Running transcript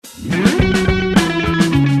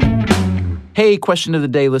Hey, Question of the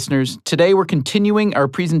Day listeners. Today we're continuing our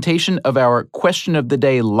presentation of our Question of the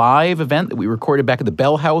Day live event that we recorded back at the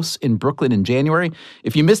Bell House in Brooklyn in January.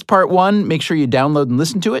 If you missed part one, make sure you download and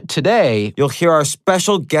listen to it. Today, you'll hear our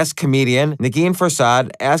special guest comedian, Negin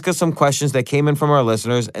Farsad, ask us some questions that came in from our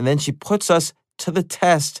listeners, and then she puts us to the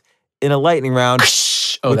test in a lightning round,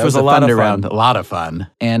 which that was a lot of fun. Round, a lot of fun.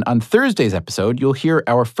 And on Thursday's episode, you'll hear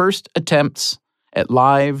our first attempts at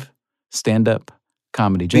live stand-up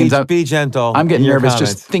comedy. James, be gentle. I'm getting nervous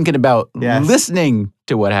just thinking about listening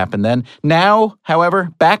to what happened then. Now,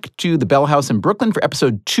 however, back to the Bell House in Brooklyn for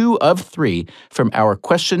episode 2 of 3 from our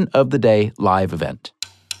Question of the Day live event.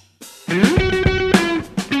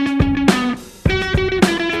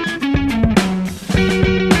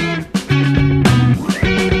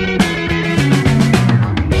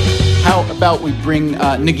 How about we bring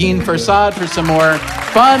Negin Farsad for some more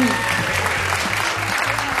fun?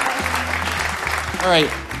 All right,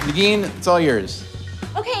 Negin, it's all yours.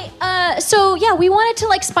 Okay, so we wanted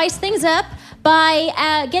to spice things up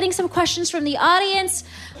by getting some questions from the audience,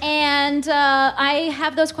 and I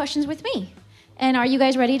have those questions with me. And are you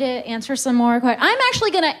guys ready to answer some more questions? I'm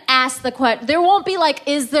actually going to ask the question. There won't be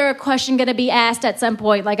is there a question going to be asked at some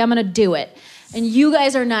point? I'm going to do it. And you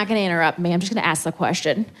guys are not going to interrupt me. I'm just going to ask the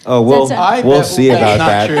question. Oh, we'll see about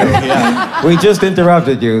that. True, yeah. We just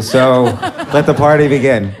interrupted you, so let the party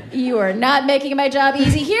begin. You are not making my job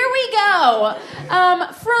easy. Here we go.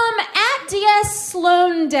 From @DS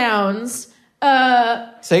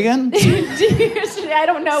Say again? I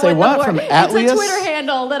don't know Say what? the From word. Atlius? It's a Twitter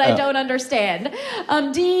handle that I don't understand.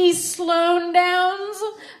 D Sloan Downs.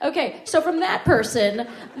 Okay, so from that person,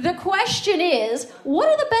 the question is, what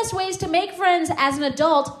are the best ways to make friends as an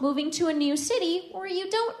adult moving to a new city where you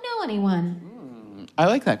don't know anyone? I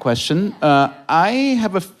like that question. I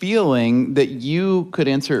have a feeling that you could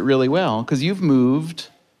answer it really well because you've moved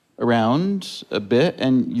around a bit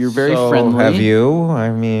and you're very friendly. Have you? I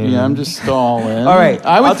mean... Yeah, I'm just stalling. All right.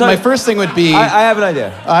 My first thing would be... I have an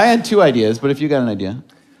idea. I had 2 ideas, but if you got an idea.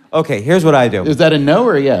 Okay, here's what I do. Is that a no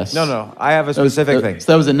or a yes? No. I have a specific thing.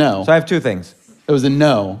 So that was a no. So I have 2 things. It was a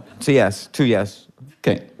no. So yes. 2 yes.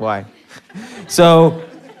 Okay. Why? So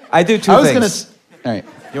I do 2 things. All right.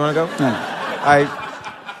 You want to go? No.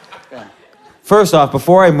 First off,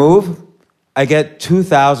 before I move, I get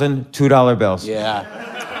 2,000 $2 bills. Yeah.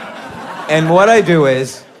 And what I do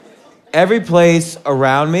is, every place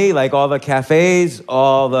around me, all the cafes,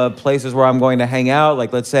 all the places where I'm going to hang out,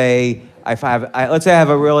 let's say I have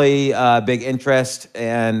a really big interest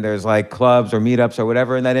and there's clubs or meetups or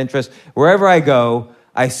whatever in that interest, wherever I go,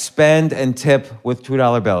 I spend and tip with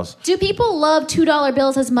 $2 bills. Do people love $2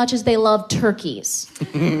 bills as much as they love turkeys?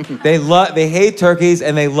 They hate turkeys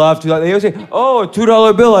and they love $2. They always say, "Oh, a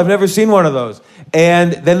 $2 bill, I've never seen one of those."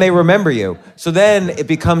 And then they remember you. So then it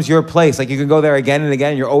becomes your place. You can go there again and again.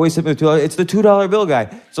 And you're always tipping with $2. It's the $2 bill guy.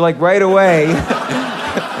 So right away.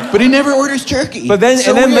 But he never orders turkey. But then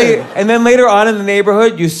and then later on in the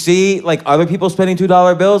neighborhood, you see other people spending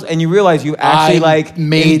 $2 bills, and you realize you actually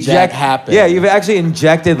made that happen. Yeah, you've actually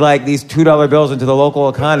injected these $2 bills into the local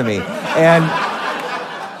economy, and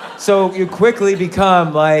so you quickly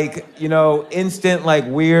become instant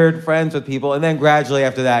weird friends with people, and then gradually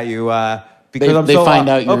after that you. Because they find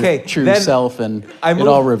out your true self, and it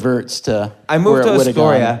all reverts to. I moved to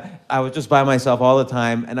Astoria. I was just by myself all the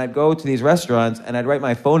time, and I'd go to these restaurants, and I'd write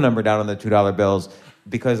my phone number down on the $2 bills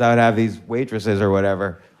because I would have these waitresses or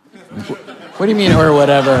whatever. What do you mean, or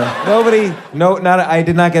whatever? I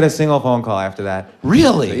did not get a single phone call after that.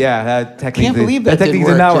 Really? So, yeah, that technique. Can't believe that technique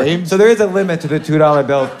didn't work, James. So there is a limit to the $2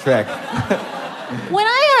 bill trick.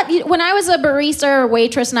 When I was a barista or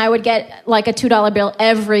waitress and I would get a $2 bill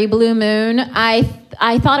every blue moon, I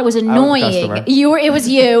thought it was annoying. It was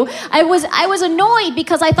you. I was annoyed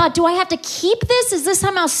because I thought, do I have to keep this? Is this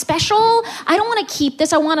somehow special? I don't want to keep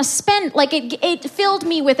this. I want to spend. It filled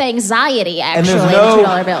me with anxiety. Actually, the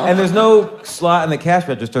 $2 bill. And there's no slot in the cash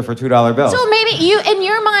register for $2 bills. So maybe in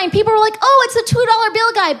your mind, people were like, "Oh, it's a $2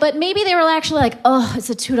 bill guy," but maybe they were actually like, "Oh, it's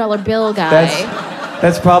a $2 bill guy."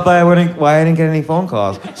 That's probably why I didn't get any phone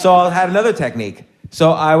calls. So I had another technique.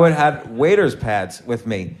 So I would have waiter's pads with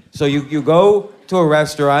me. So you go to a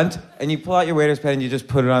restaurant and you pull out your waiter's pad and you just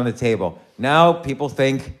put it on the table. Now people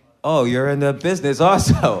think, oh, you're in the business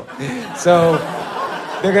also. So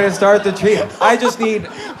they're gonna start to treat. I just need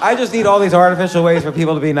all these artificial ways for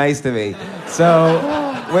people to be nice to me. So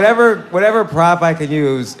whatever prop I can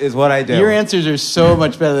use is what I do. Your answers are so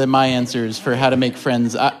much better than my answers for how to make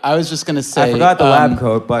friends. I was just gonna say I forgot the lab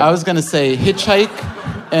coat, but I was gonna say hitchhike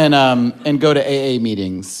and go to AA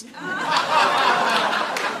meetings.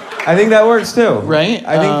 I think that works too. Right?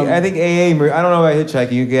 I think AA. I don't know about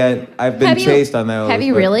hitchhiking. I've been chased on those. Have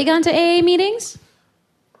you really gone to AA meetings?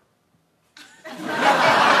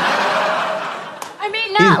 I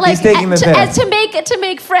mean, not He's taking the piss. to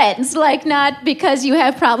make friends, like not because you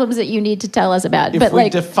have problems that you need to tell us about. If but we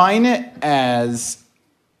like, define it as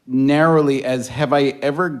narrowly as have I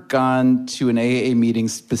ever gone to an AA meeting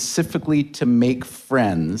specifically to make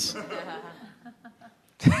friends,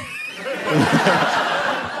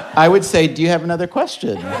 I would say, do you have another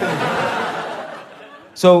question?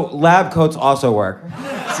 So lab coats also work.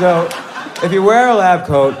 So if you wear a lab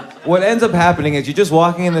coat, what ends up happening is you're just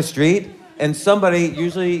walking in the street and somebody,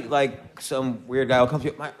 usually like some weird guy will come to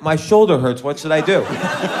you, my shoulder hurts, what should I do?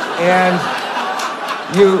 And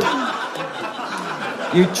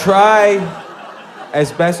you try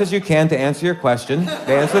as best as you can to answer your question.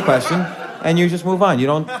 They answer the question, and you just move on. You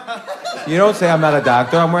don't say, I'm not a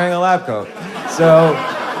doctor, I'm wearing a lab coat. So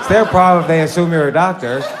it's their problem if they assume you're a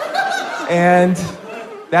doctor. And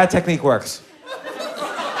that technique works.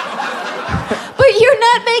 but you're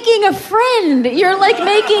not making a friend. You're like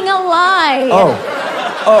making a lie.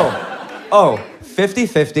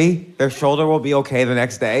 50-50. Their shoulder will be okay the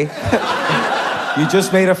next day. You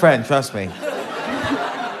just made a friend, trust me.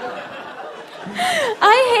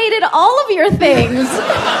 I hated all of your things.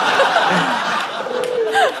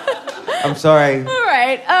 I'm sorry. All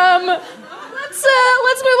right.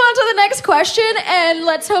 Let's move on to the next question, and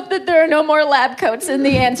let's hope that there are no more lab coats in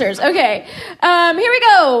the answers. Okay. Here we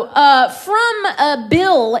go. From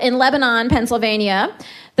Bill in Lebanon, Pennsylvania.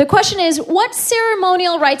 The question is, what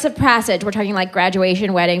ceremonial rites of passage, we're talking like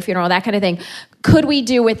graduation, wedding, funeral, that kind of thing, could we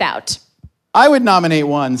do without? I would nominate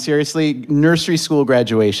one, seriously, nursery school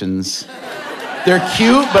graduations. They're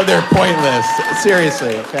cute, but they're pointless.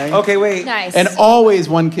 Seriously, okay? Okay, wait. Nice. And always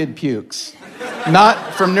one kid pukes.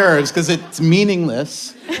 Not from nerves, because it's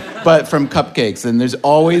meaningless, but from cupcakes. And there's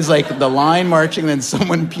always like the line marching, then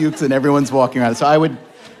someone pukes and everyone's walking around. So I would,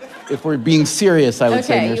 if we're being serious, I would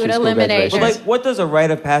say Okay, you nursery would school eliminate graduation. But like, what does a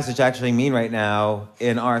rite of passage actually mean right now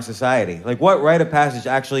in our society? Like, what rite of passage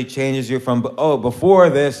actually changes you from, before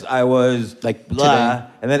this I was Like blah, today.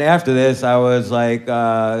 and then after this I was like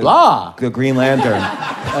Blah. the Green Lantern,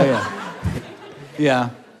 Oh, yeah. Yeah.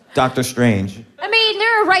 Doctor Strange. I mean,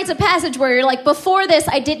 there are rites of passage where you're like, before this,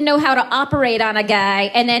 I didn't know how to operate on a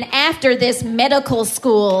guy, and then after this medical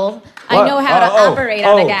school, I What? know how to operate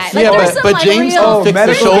on a guy. Like, Yeah, there's but some, like, James real... can fix the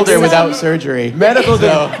medical shoulder degrees. without surgery.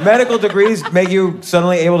 Medical degrees make you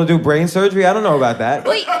suddenly able to do brain surgery? I don't know about that.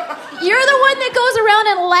 Wait, you're the one that goes around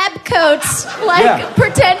in lab coats, like, Yeah.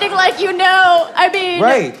 pretending like you know. I mean...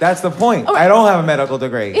 Right, that's the point. Oh, I don't have a medical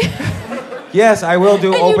degree. Yes, I will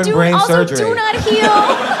do And open you brain also surgery. do not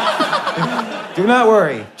heal. Do not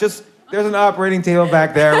worry. Just, there's an operating table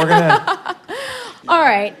back there. We're gonna... All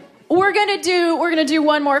right. We're gonna do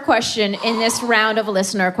one more question in this round of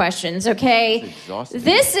listener questions, okay?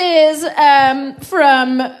 This is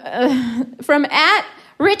from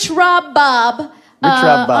 @RichRobBob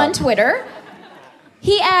on Twitter.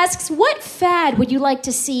 He asks, "What fad would you like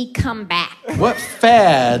to see come back?" What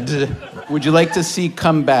fad would you like to see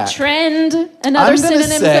come back? Trend, another I'm synonym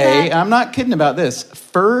gonna for say, that. I'm not kidding about this.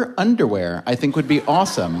 Fur underwear, I think, would be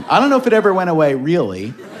awesome. I don't know if it ever went away,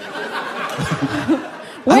 really.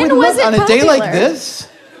 When was it on a day like popular? this?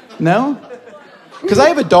 No, because I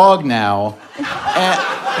have a dog now, and,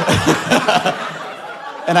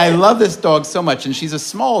 and I love this dog so much. And she's a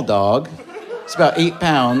small dog; it's about 8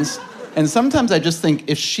 pounds. And sometimes I just think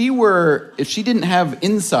if she didn't have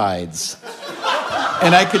insides,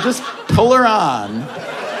 and I could just pull her on.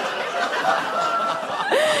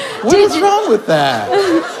 What is wrong with that?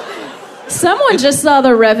 Someone just saw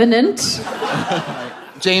The Revenant.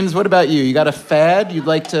 James, what about you? You got a fad you'd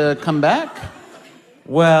like to come back?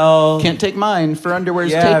 Well... Can't take mine. Fur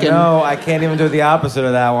underwear's Yeah, taken. no, I can't even do the opposite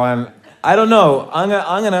of that one. I don't know. I'm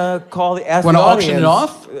gonna ask Wanna the audience. auction it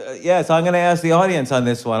off? Yes, I'm gonna ask the audience on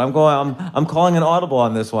this one. I'm calling an audible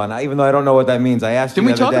on this one, even though I don't know what that means. I asked you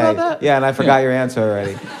Didn't the we other talk day. about that? Yeah, and I forgot your answer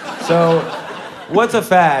already. So, what's a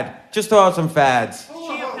fad? Just throw out some fads.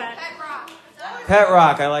 Pet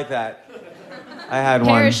rock. I like that. I had one.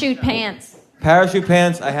 Parachute pants. Parachute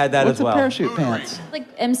pants. I had that What's as well. a parachute pants? Like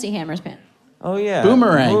MC Hammer's pants. Oh yeah.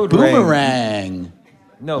 Boomerang. Mood ring. Boomerang.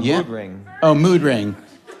 No, Yeah. mood ring. Oh, mood ring.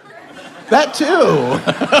 That too.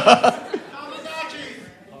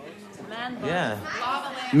 Yeah.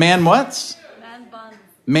 Man what's?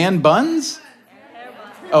 Man buns?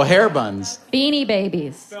 Oh, hair buns. Beanie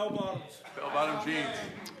Babies.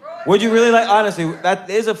 Would you really like? Honestly, that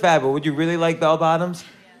is a fad. But would you really like bell bottoms?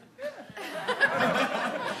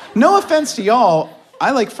 No offense to y'all,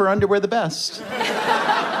 I like fur underwear the best.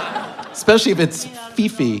 Especially if it's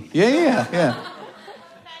Fifi. Yeah.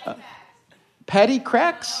 Patty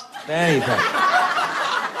cracks? Fanny pack.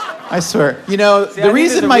 I swear. You know, See, the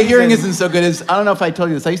reason my hearing isn't so good is, I don't know if I told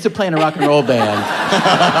you this, I used to play in a rock and roll band.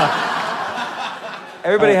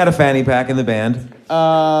 Everybody had a fanny pack in the band.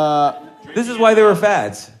 This is why they were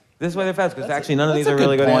fads. This is why they're fads, because actually none of these are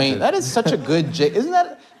really good answers. That is such a good... Isn't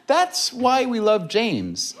that... That's why we love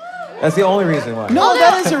James. That's the only reason why. No,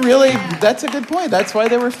 that's a good point. That's why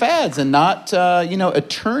they were fads and not,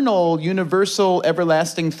 eternal, universal,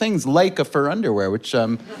 everlasting things like a fur underwear, which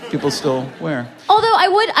people still wear. Although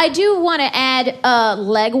I do want to add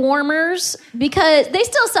leg warmers, because they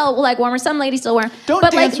still sell leg warmers. Some ladies still wear them.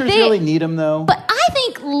 Don't dancers really need them, though? But I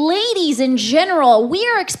think ladies in general, we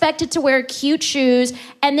are expected to wear cute shoes,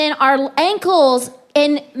 and then our ankles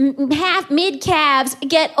and mid calves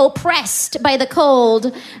get oppressed by the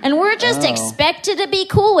cold, and we're just expected to be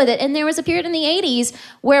cool with it. And there was a period in the 80s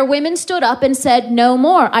where women stood up and said, "No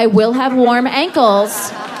more. I will have warm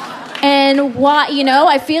ankles." And why?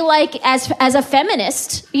 I feel like as a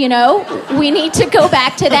feminist, we need to go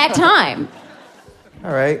back to that time.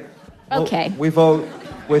 All right. Okay. Well, we vote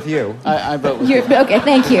with you. I vote with you. Okay,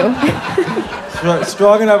 thank you.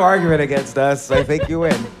 Strong enough argument against us. I think you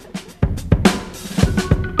win.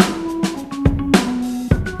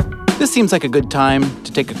 This seems like a good time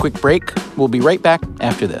to take a quick break. We'll be right back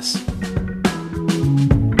after this.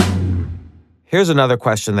 Here's another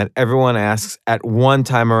question that everyone asks at one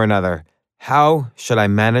time or another. How should I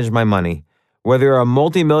manage my money? Whether you're a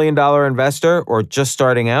multi-million-dollar investor or just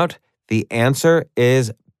starting out, the answer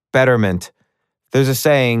is betterment. There's a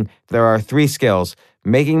saying, there are 3 skills: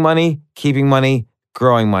 making money, keeping money,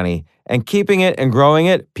 growing money. And keeping it and growing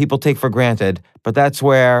it, people take for granted, but that's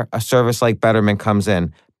where a service like Betterment comes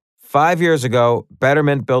in. 5 years ago,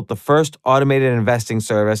 Betterment built the first automated investing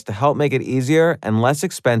service to help make it easier and less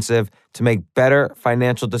expensive to make better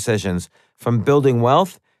financial decisions, from building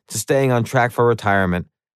wealth to staying on track for retirement.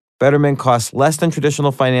 Betterment costs less than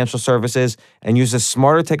traditional financial services and uses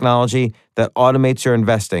smarter technology that automates your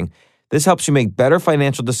investing. This helps you make better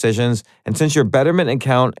financial decisions, and since your Betterment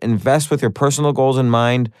account invests with your personal goals in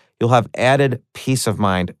mind, you'll have added peace of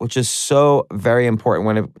mind, which is so very important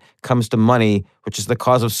when it comes to money, which is the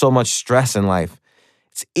cause of so much stress in life.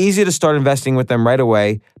 It's easy to start investing with them right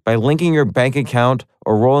away by linking your bank account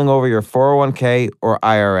or rolling over your 401k or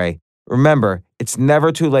IRA. Remember, it's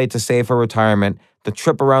never too late to save for retirement, the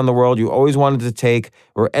trip around the world you always wanted to take,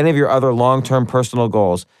 or any of your other long-term personal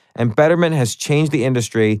goals. And Betterment has changed the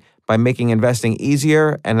industry by making investing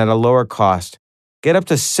easier and at a lower cost. Get up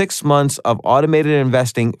to 6 months of automated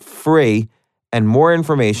investing free and more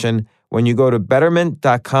information when you go to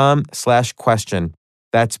betterment.com/question.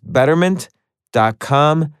 That's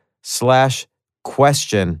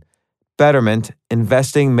betterment.com/question. Betterment,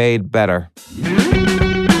 investing made better.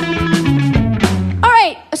 All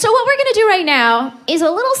right, so what we're going to do right now is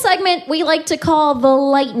a little segment we like to call the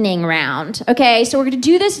lightning round. Okay, so we're going to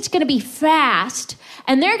do this. It's going to be fast,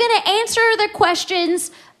 and they're going to answer the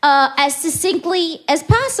questions as succinctly as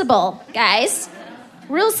possible, guys.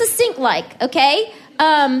 Real succinct-like, okay?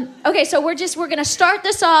 Okay, so we're going to start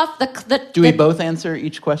this off. Do we both answer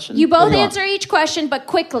each question? You both answer each question, but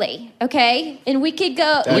quickly, okay? And we could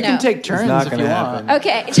go, We can take turns if you want.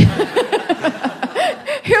 Okay.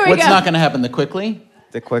 Here we What's go. not going to happen? The quickly?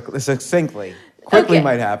 The succinctly. Quickly Okay.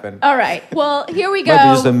 might happen. All right. Well, here we go. Might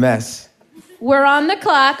be just a mess. We're on the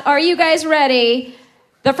clock. Are you guys ready?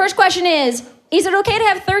 The first question is it okay to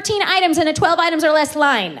have 13 items in a 12 items or less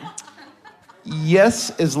line?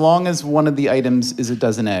 Yes, as long as one of the items is a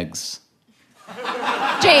dozen eggs.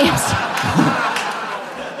 James.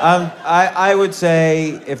 I would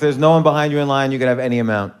say if there's no one behind you in line, you could have any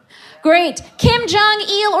amount. Great. Kim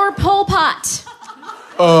Jong-il or Pol Pot?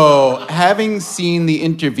 Oh, having seen the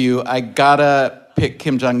interview, I gotta pick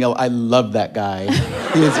Kim Jong-il. I love that guy.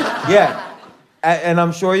 He is... Yeah. And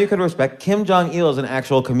I'm sure you could respect Kim Jong-il is an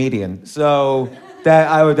actual comedian. So that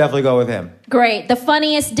I would definitely go with him. Great. The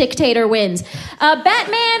funniest dictator wins.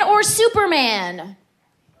 Batman or Superman?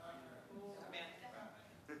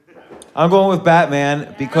 I'm going with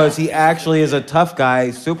Batman because he actually is a tough guy.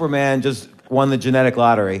 Superman just won the genetic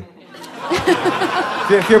lottery.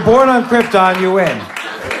 If you're born on Krypton, you win.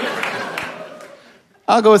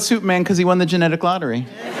 I'll go with Superman because he won the genetic lottery.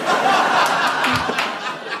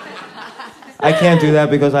 I can't do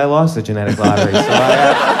that because I lost the genetic lottery, so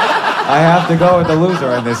I have to go with the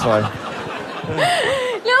loser on this one.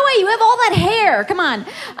 No way, you have all that hair. Come on.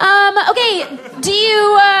 Okay, do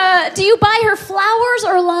you buy her flowers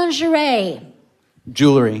or lingerie?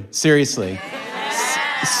 Jewelry, seriously.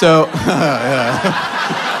 So,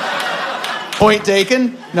 Point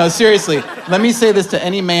taken. No, seriously. Let me say this to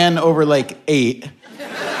any man over like 8.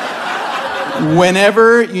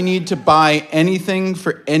 Whenever you need to buy anything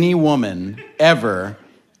for any woman, ever,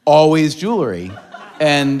 always jewelry.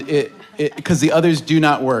 And because the others do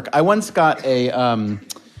not work. I once got a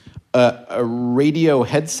radio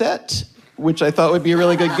headset, which I thought would be a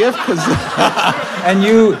really good gift. And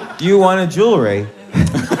you wanted jewelry.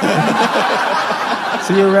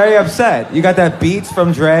 So you're very upset. You got that Beats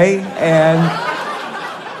from Dre, and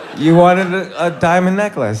you wanted a diamond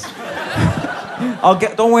necklace.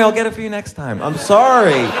 Don't worry, I'll get it for you next time. I'm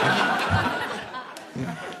sorry.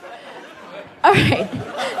 All right,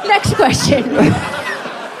 next question.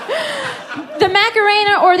 The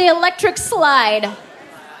Macarena or the electric slide?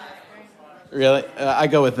 Really? I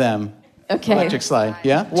go with them. Okay. Electric slide.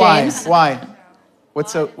 Yeah? James? Why?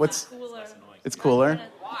 What's it's cooler?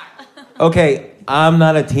 Okay, I'm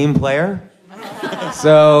not a team player,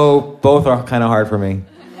 so both are kind of hard for me.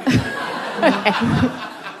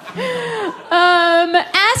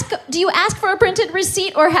 Do you ask for a printed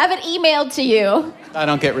receipt or have it emailed to you? I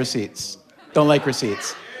don't get receipts. Don't like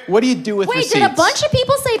receipts. What do you do with receipts? Wait, did a bunch of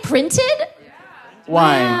people say printed?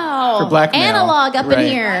 Why? Wow. For blackmail. Analog up in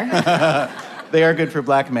here. They are good for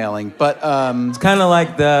blackmailing, but It's kind of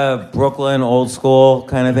like the Brooklyn old school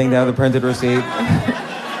kind of thing to have the printed receipt.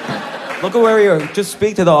 Look at where you are. Just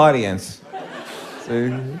speak to the audience.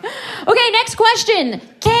 See? Okay, next question.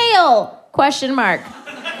 Kale? Question mark.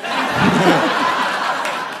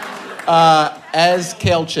 as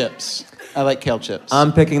kale chips. I like kale chips.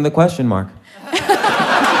 I'm picking the question mark.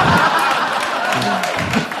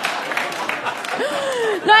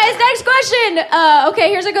 Nice, next question. Okay,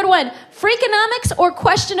 here's a good one. Freakonomics or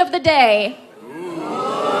question of the day?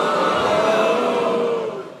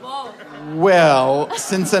 Well,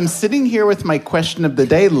 since I'm sitting here with my question of the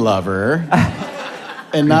day lover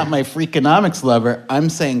and not my Freakonomics lover, I'm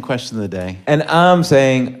saying question of the day. And I'm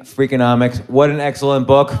saying Freakonomics. What an excellent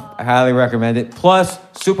book. I highly recommend it. Plus,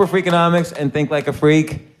 Super Freakonomics and Think Like a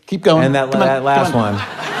Freak. Keep going. And that last one.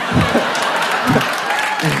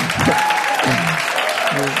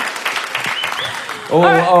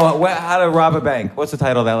 How to rob a bank. What's the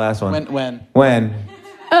title of that last one? When.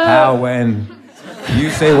 How, when.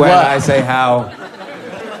 You say when, What? I say how. All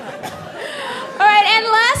right, and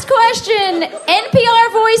last question.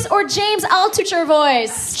 NPR voice or James Altucher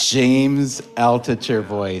voice? James Altucher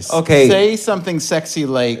voice. Okay. Say something sexy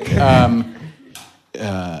like,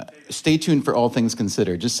 stay tuned for All Things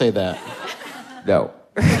Considered. Just say that. No.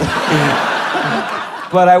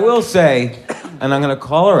 But I will say, and I'm going to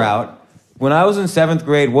call her out, when I was in 7th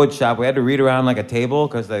grade woodshop, we had to read around like a table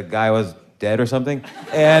because the guy was dead or something.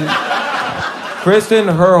 And Kristen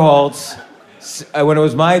Herholtz, when it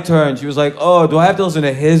was my turn, she was like, oh, do I have to listen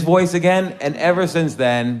to his voice again? And ever since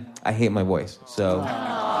then, I hate my voice. So,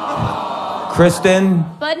 Kristen,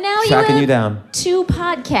 But now tracking you you down. 2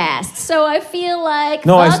 podcasts, so I feel like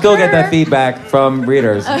No, I fuck still get her. that feedback from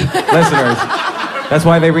readers, listeners. That's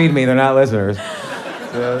why they read me. They're not listeners. All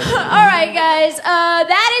right, guys.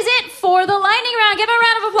 That is it for the lightning round. Give a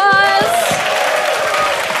round of applause.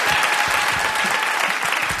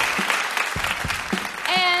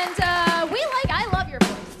 And I love your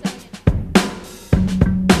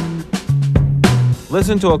voice.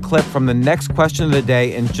 Listen to a clip from the next question of the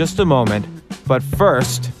day in just a moment. But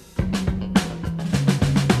first...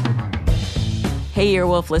 Hey,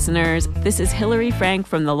 Earwolf listeners. This is Hillary Frank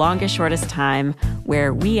from The Longest Shortest Time,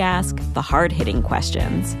 where we ask the hard-hitting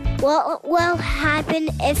questions. What will happen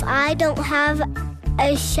if I don't have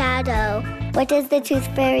a shadow? What does the tooth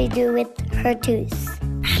fairy do with her tooth?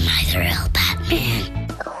 Am I the real Batman?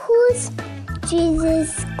 Who's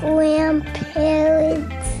Jesus'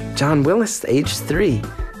 grandparents? John Willis, age 3,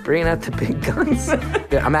 bringing out the big guns.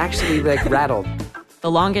 I'm actually rattled. The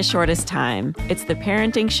Longest Shortest Time. It's the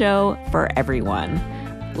parenting show for everyone.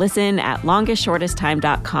 Listen at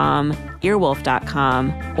longestshortesttime.com,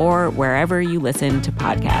 earwolf.com, or wherever you listen to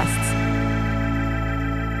podcasts.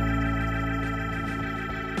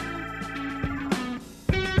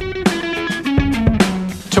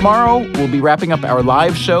 Tomorrow, we'll be wrapping up our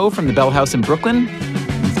live show from the Bell House in Brooklyn.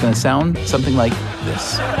 It's going to sound something like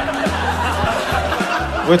this.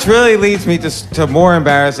 Which really leads me to more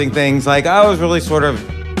embarrassing things. Like, I was really sort of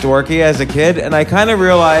dorky as a kid, and I kind of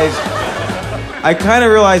realized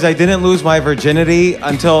I didn't lose my virginity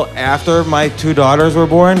until after my 2 daughters were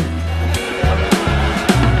born.